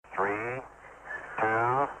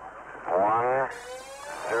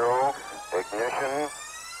Ignition.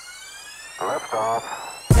 Liftoff.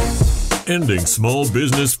 Ending small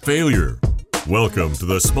business failure. Welcome to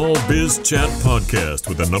the Small Biz Chat podcast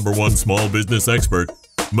with the #1 small business expert,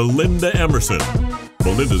 Melinda Emerson.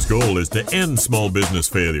 Melinda's goal is to end small business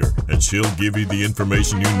failure, and she'll give you the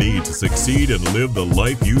information you need to succeed and live the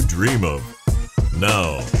life you dream of.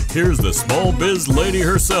 Now, here's the small biz lady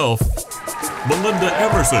herself, Melinda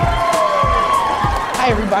Emerson. Hi,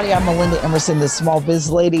 everybody. I'm Melinda Emerson, the small biz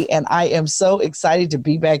lady, and I am so excited to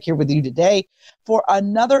be back here with you today for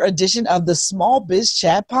another edition of the Small Biz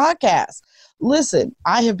Chat podcast. Listen,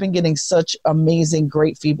 I have been getting such amazing,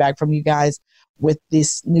 great feedback from you guys with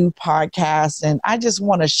this new podcast, and I just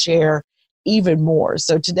want to share even more.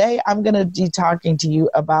 So today I'm going to be talking to you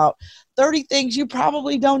about 30 things you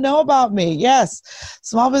probably don't know about me. Yes,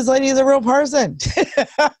 Small Biz Lady is a real person.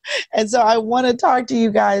 And so I want to talk to you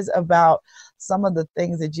guys about some of the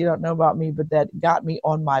things that you don't know about me, but that got me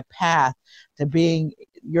on my path to being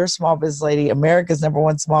your small business lady, America's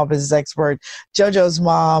 #1 small business expert, JoJo's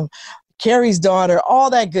mom, Carrie's daughter,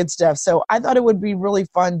 all that good stuff. So I thought it would be really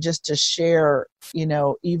fun just to share,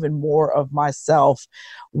 even more of myself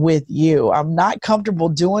with you. I'm not comfortable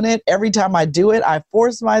doing it. Every time I do it, I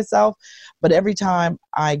force myself, but every time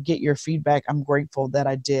I get your feedback, I'm grateful that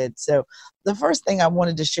I did. So the first thing I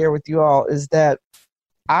wanted to share with you all is that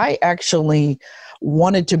I actually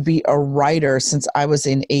wanted to be a writer since I was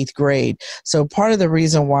in 8th grade. So part of the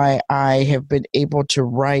reason why I have been able to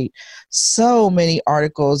write so many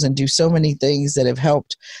articles and do so many things that have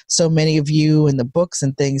helped so many of you in the books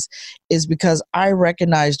and things is because I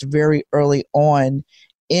recognized very early on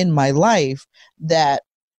in my life that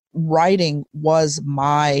writing was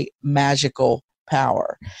my magical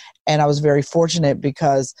power. And I was very fortunate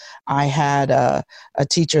because I had a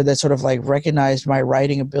teacher that sort of like recognized my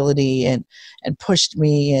writing ability and pushed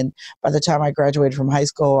me. And by the time I graduated from high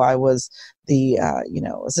school, I was the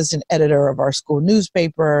assistant editor of our school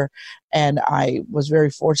newspaper. And I was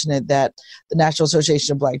very fortunate that the National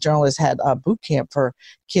Association of Black Journalists had a boot camp for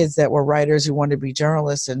kids that were writers who wanted to be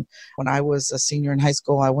journalists. And when I was a senior in high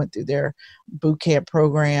school, I went through their boot camp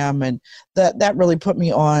program. And that really put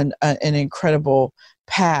me on an incredible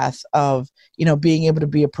path of, being able to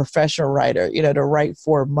be a professional writer, to write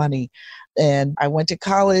for money. And I went to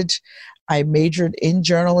college. I majored in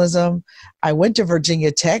journalism. I went to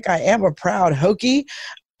Virginia Tech. I am a proud Hokie.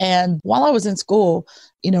 And while I was in school,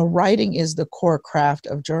 writing is the core craft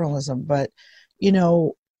of journalism. But,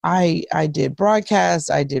 I did broadcasts,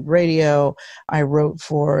 I did radio, I wrote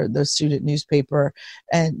for the student newspaper,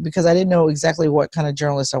 and because I didn't know exactly what kind of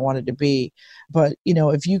journalist I wanted to be. But,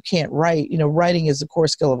 if you can't write, writing is the core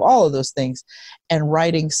skill of all of those things. And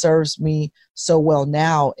writing serves me so well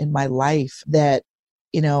now in my life that,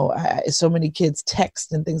 so many kids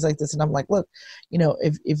text and things like this. And I'm like, look,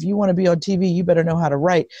 if you want to be on TV, you better know how to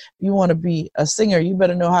write. If you want to be a singer, you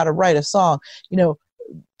better know how to write a song.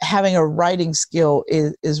 Having a writing skill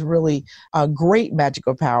is really a great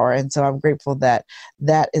magical power. And so I'm grateful that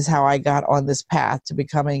is how I got on this path to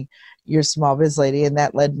becoming your small biz lady. And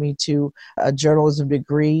that led me to a journalism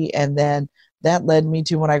degree. And then that led me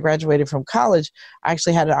to, when I graduated from college, I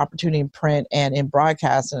actually had an opportunity in print and in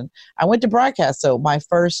broadcast. And I went to broadcast. So my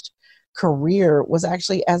first career was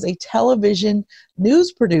actually as a television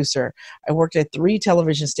news producer. I worked at 3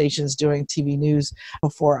 television stations doing TV news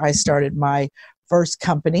before I started my first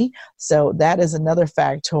company. So that is another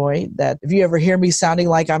factoid that if you ever hear me sounding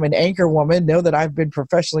like I'm an anchor woman, know that I've been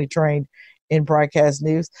professionally trained in broadcast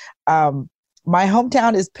news. My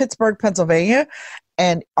hometown is Pittsburgh, Pennsylvania.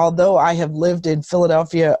 And although I have lived in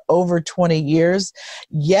Philadelphia over 20 years,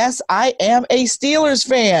 yes, I am a Steelers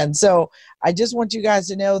fan. So I just want you guys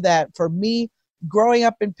to know that for me, growing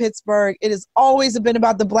up in Pittsburgh, it has always been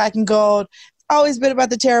about the black and gold. Always been about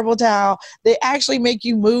the terrible towel. They actually make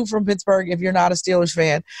you move from Pittsburgh if you're not a Steelers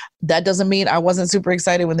fan. That doesn't mean I wasn't super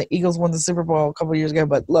excited when the Eagles won the Super Bowl a couple of years ago.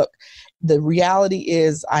 But look, the reality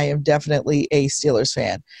is I am definitely a Steelers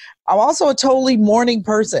fan. I'm also a totally morning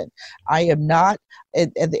person. I am not,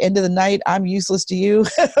 at the end of the night, I'm useless to you.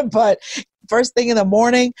 But first thing in the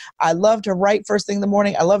morning, I love to write first thing in the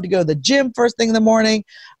morning. I love to go to the gym first thing in the morning.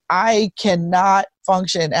 I cannot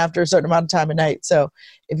function after a certain amount of time at night. So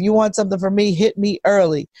if you want something from me, hit me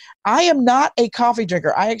early. I am not a coffee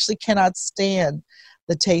drinker. I actually cannot stand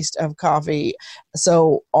the taste of coffee.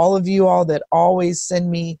 So all of you all that always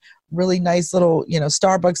send me really nice little,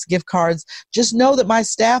 Starbucks gift cards, just know that my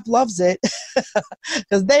staff loves it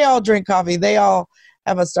because they all drink coffee. They all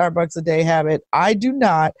have a Starbucks a day habit. I do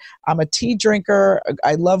not. I'm a tea drinker.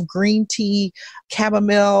 I love green tea,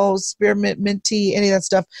 chamomile, spearmint, mint tea, any of that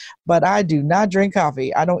stuff. But I do not drink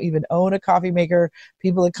coffee. I don't even own a coffee maker.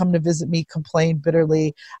 People that come to visit me complain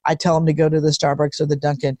bitterly. I tell them to go to the Starbucks or the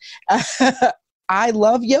Dunkin'. I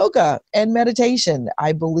love yoga and meditation.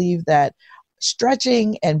 I believe that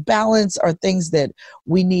stretching and balance are things that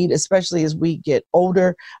we need, especially as we get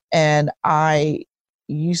older. And I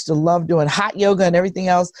used to love doing hot yoga and everything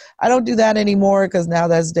else. I don't do that anymore because now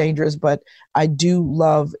that's dangerous, but I do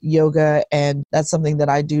love yoga, and that's something that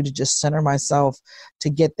I do to just center myself, to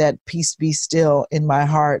get that peace be still in my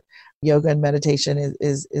heart. Yoga and meditation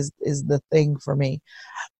is the thing for me.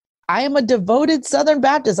 I am a devoted Southern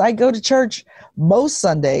Baptist. I go to church most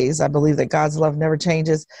Sundays. I believe that God's love never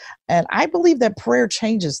changes. And I believe that prayer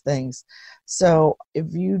changes things. So if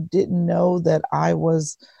you didn't know that I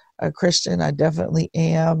was a Christian, I definitely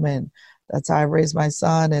am. And that's how I raised my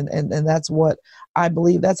son. And that's what I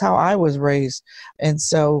believe. That's how I was raised. And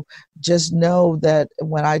so just know that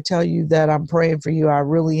when I tell you that I'm praying for you, I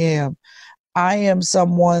really am. I am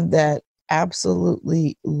someone that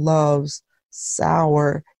absolutely loves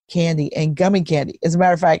sour candy and gummy candy. As a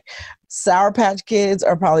matter of fact, Sour Patch Kids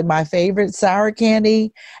are probably my favorite sour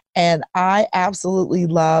candy. And I absolutely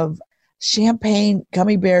love champagne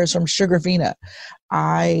gummy bears from Sugarfina.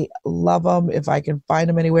 I love them if I can find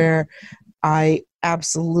them anywhere. I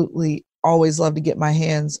absolutely always love to get my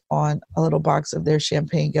hands on a little box of their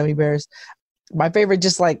champagne gummy bears. My favorite,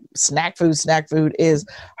 just like snack food is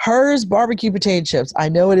Hers barbecue potato chips. I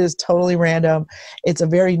know it is totally random. It's a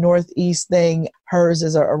very Northeast thing. Hers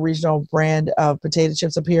is a regional brand of potato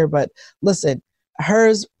chips up here. But listen,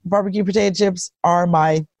 Hers barbecue potato chips are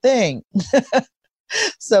my thing.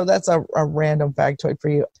 So that's a random factoid for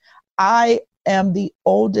you. I am the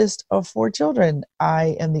oldest of 4 children.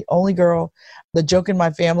 I am the only girl. The joke in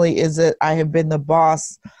my family is that I have been the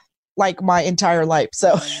boss like my entire life.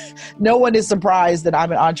 So no one is surprised that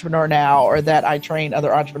I'm an entrepreneur now or that I train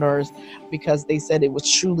other entrepreneurs, because they said it was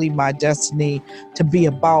truly my destiny to be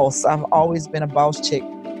a boss. I've always been a boss chick.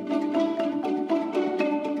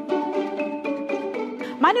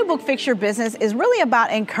 My new book, Fix Your Business, is really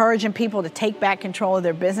about encouraging people to take back control of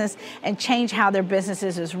their business and change how their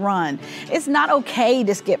businesses is run. It's not okay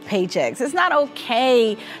to skip paychecks. It's not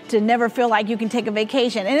okay to never feel like you can take a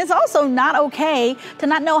vacation. And it's also not okay to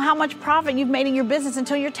not know how much profit you've made in your business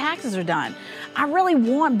until your taxes are done. I really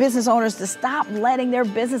want business owners to stop letting their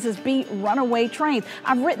businesses be runaway trains.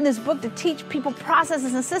 I've written this book to teach people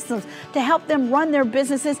processes and systems to help them run their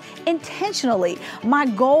businesses intentionally. My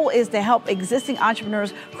goal is to help existing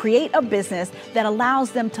entrepreneurs create a business that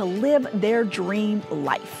allows them to live their dream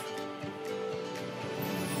life.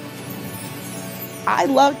 I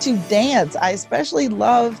love to dance. I especially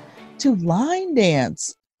love to line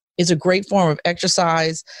dance. It's a great form of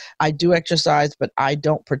exercise. I do exercise, but I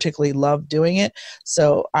don't particularly love doing it.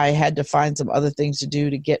 So I had to find some other things to do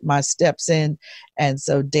to get my steps in. And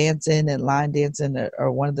so dancing and line dancing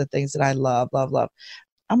are one of the things that I love.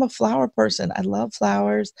 I'm a flower person. I love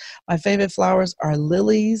flowers. My favorite flowers are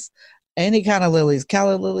lilies, any kind of lilies,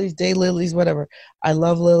 calla lilies, day lilies, whatever. I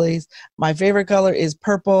love lilies. My favorite color is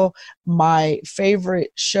purple. My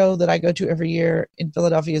favorite show that I go to every year in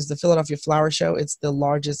Philadelphia is the Philadelphia Flower Show. It's the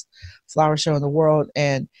largest flower show in the world,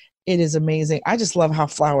 and it is amazing. I just love how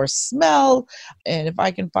flowers smell, and if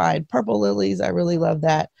I can find purple lilies, I really love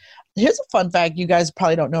that. Here's a fun fact you guys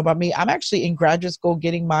probably don't know about me. I'm actually in graduate school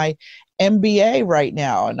getting my MBA right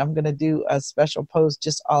now, and I'm going to do a special post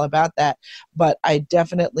just all about that. But I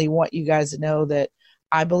definitely want you guys to know that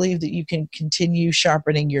I believe that you can continue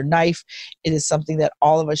sharpening your knife. It is something that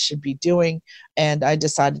all of us should be doing, and I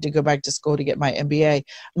decided to go back to school to get my MBA.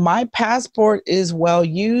 My passport is well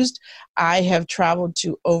used. I have traveled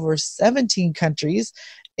to over 17 countries,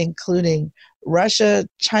 including Russia,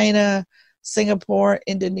 China, Singapore,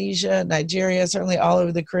 Indonesia, Nigeria, certainly all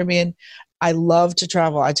over the Caribbean. I love to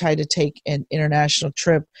travel. I try to take an international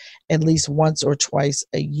trip at least once or twice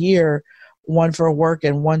a year, one for work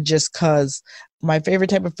and one just because. My favorite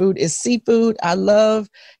type of food is seafood. I love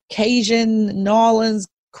Cajun, New Orleans,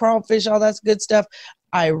 crawfish, all that good stuff.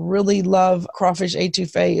 I really love crawfish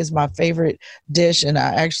etouffee is my favorite dish, and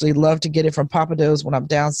I actually love to get it from Pappadeaux's when I'm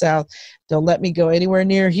down south. Don't let me go anywhere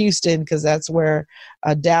near Houston because that's where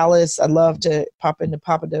Dallas. I love to pop into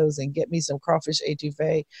Pappadeaux's and get me some crawfish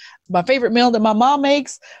etouffee. My favorite meal that my mom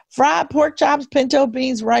makes, fried pork chops, pinto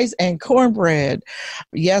beans, rice, and cornbread.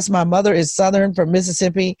 Yes, my mother is Southern from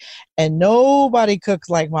Mississippi, and nobody cooks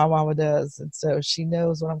like my mama does, and so she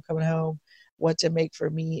knows when I'm coming home what to make for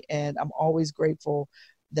me, and I'm always grateful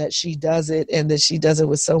that she does it and that she does it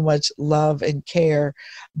with so much love and care.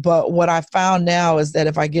 But what I found now is that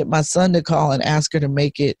if I get my son to call and ask her to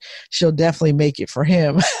make it, she'll definitely make it for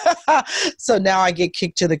him. So now I get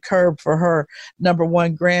kicked to the curb for her number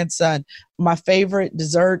one grandson. My favorite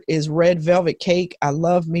dessert is red velvet cake. I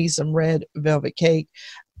love me some red velvet cake.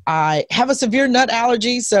 I have a severe nut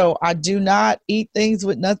allergy, so I do not eat things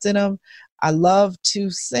with nuts in them. I love to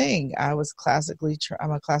sing. I'm a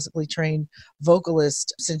classically trained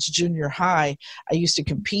vocalist since junior high. I used to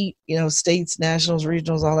compete, states, nationals,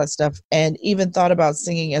 regionals, all that stuff, and even thought about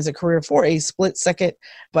singing as a career for a split second.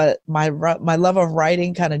 But my love of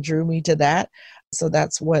writing kind of drew me to that. So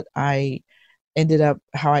that's how I ended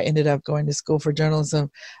up going to school for journalism.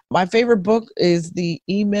 My favorite book is The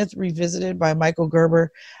E-Myth Revisited by Michael Gerber.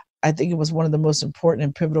 I think it was one of the most important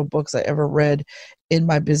and pivotal books I ever read in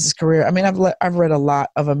my business career. I mean, I've read a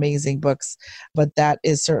lot of amazing books, but that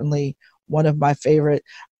is certainly one of my favorite.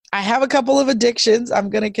 I have a couple of addictions.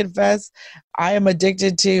 I'm going to confess. I am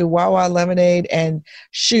addicted to Wawa lemonade and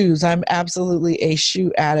shoes. I'm absolutely a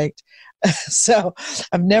shoe addict. So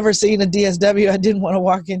I've never seen a DSW I didn't want to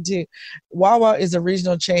walk into. Wawa is a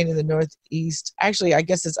regional chain in the Northeast. Actually, I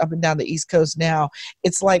guess it's up and down the East Coast now.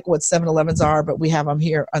 It's like what 7-Elevens are, but we have them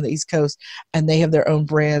here on the East Coast, and they have their own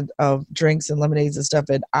brand of drinks and lemonades and stuff,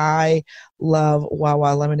 and I love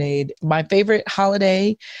Wawa lemonade. My favorite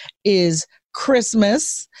holiday is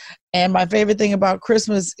Christmas, and my favorite thing about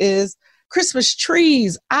Christmas is Christmas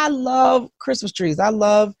trees. I love Christmas trees. I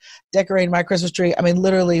love decorating my Christmas tree. I mean,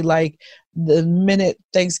 literally, like the minute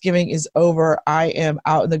Thanksgiving is over, I am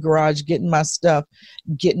out in the garage getting my stuff,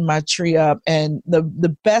 getting my tree up. And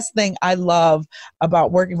the best thing I love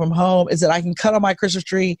about working from home is that I can cut on my Christmas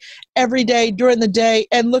tree every day during the day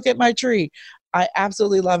and look at my tree. I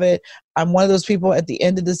absolutely love it. I'm one of those people at the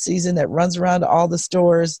end of the season that runs around to all the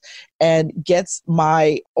stores and gets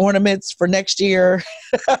my ornaments for next year.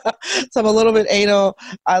 So I'm a little bit anal.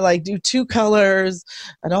 I do 2 colors.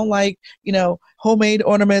 I don't like, homemade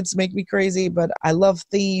ornaments make me crazy, but I love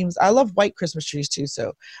themes. I love white Christmas trees too.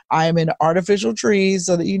 So I am in artificial trees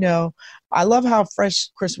so that, I love how fresh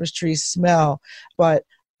Christmas trees smell, but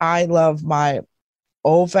I love my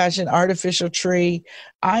old-fashioned artificial tree.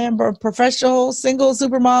 I am a professional single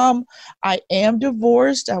supermom. I am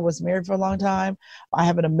divorced. I was married for a long time. I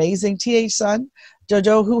have an amazing teenage son,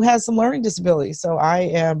 Jojo, who has some learning disabilities. So I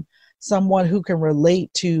am someone who can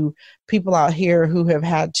relate to people out here who have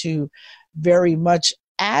had to very much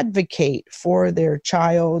advocate for their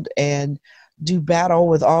child and do battle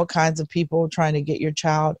with all kinds of people trying to get your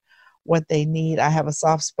child what they need. I have a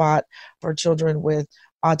soft spot for children with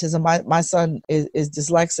autism. My son is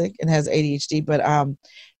dyslexic and has ADHD, but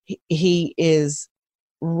he is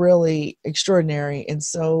really extraordinary in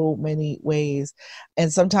so many ways.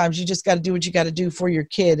 And sometimes you just got to do what you got to do for your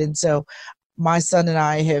kid. And so my son and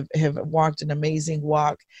I have walked an amazing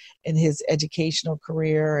walk in his educational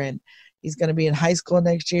career, and he's going to be in high school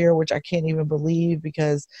next year, which I can't even believe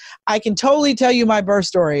because I can totally tell you my birth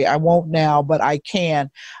story. I won't now, but I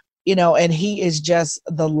can. And he is just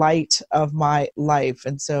the light of my life.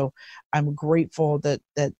 And so I'm grateful that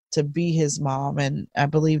to be his mom. And I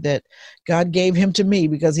believe that God gave him to me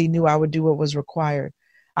because he knew I would do what was required.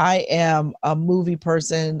 I am a movie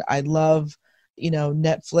person. I love,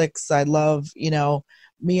 Netflix. I love,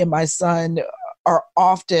 me and my son are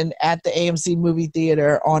often at the AMC movie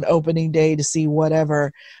theater on opening day to see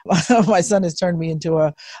whatever. My son has turned me into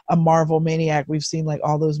a Marvel maniac. We've seen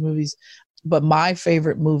all those movies. But my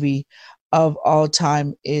favorite movie of all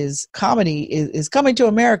time is comedy, is Coming to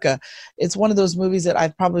America. It's one of those movies that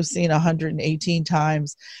I've probably seen 118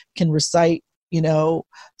 times, can recite,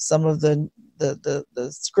 some of the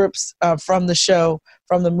scripts from the show,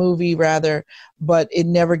 from the movie rather, but it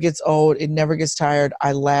never gets old. It never gets tired.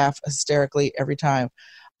 I laugh hysterically every time.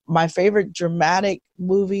 My favorite dramatic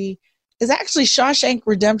movie is actually Shawshank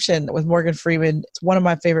Redemption with Morgan Freeman. It's one of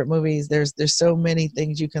my favorite movies. There's so many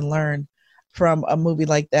things you can learn from a movie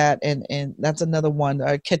like that, and that's another one.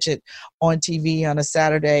 I catch it on TV on a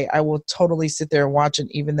Saturday. I will totally sit there and watch it,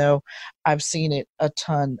 even though I've seen it a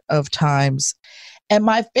ton of times. And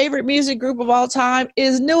my favorite music group of all time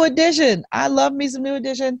is New Edition. I love me some New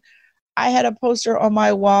Edition. I had a poster on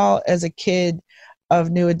my wall as a kid of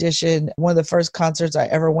New Edition. One of the first concerts I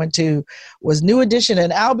ever went to was New Edition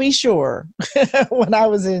and I'll Be Sure when I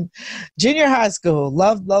was in junior high school.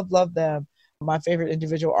 Love them. My favorite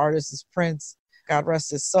individual artist is Prince. God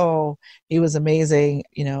rest his soul. He was amazing.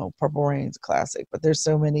 Purple Rain's a classic, but there's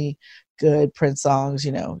so many good Prince songs,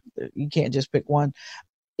 you can't just pick one.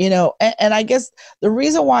 And I guess the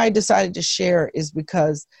reason why I decided to share is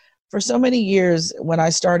because for so many years when I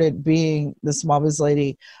started being the small biz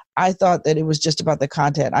lady, I thought that it was just about the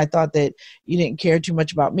content. I thought that you didn't care too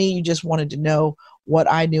much about me. You just wanted to know what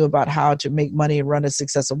I knew about how to make money and run a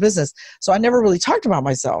successful business. So I never really talked about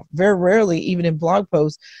myself. Very rarely, even in blog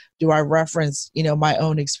posts, do I reference, my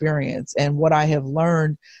own experience and what I have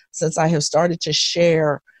learned since I have started to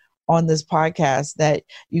share on this podcast, that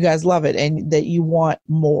you guys love it and that you want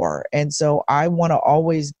more. And so I want to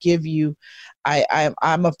always give you,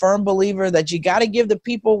 I'm a firm believer that you got to give the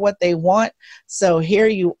people what they want. So here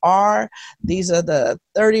you are. These are the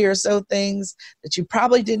 30 or so things that you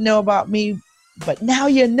probably didn't know about me, but now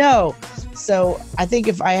you know. So I think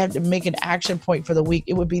if I had to make an action point for the week,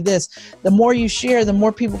 it would be this: the more you share, the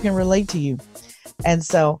more people can relate to you. And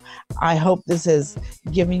so I hope this has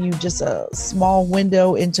given you just a small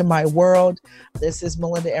window into my world. This is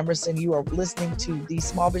Melinda Emerson. You are listening to the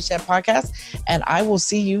Small Biz Chat Podcast, and I will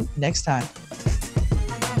see you next time.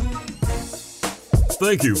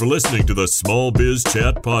 Thank you for listening to the Small Biz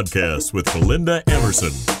Chat Podcast with Melinda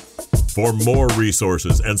Emerson. For more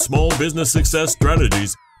resources and small business success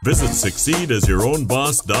strategies, visit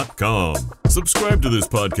succeedasyourownboss.com. Subscribe to this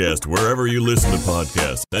podcast wherever you listen to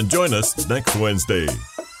podcasts and join us next Wednesday.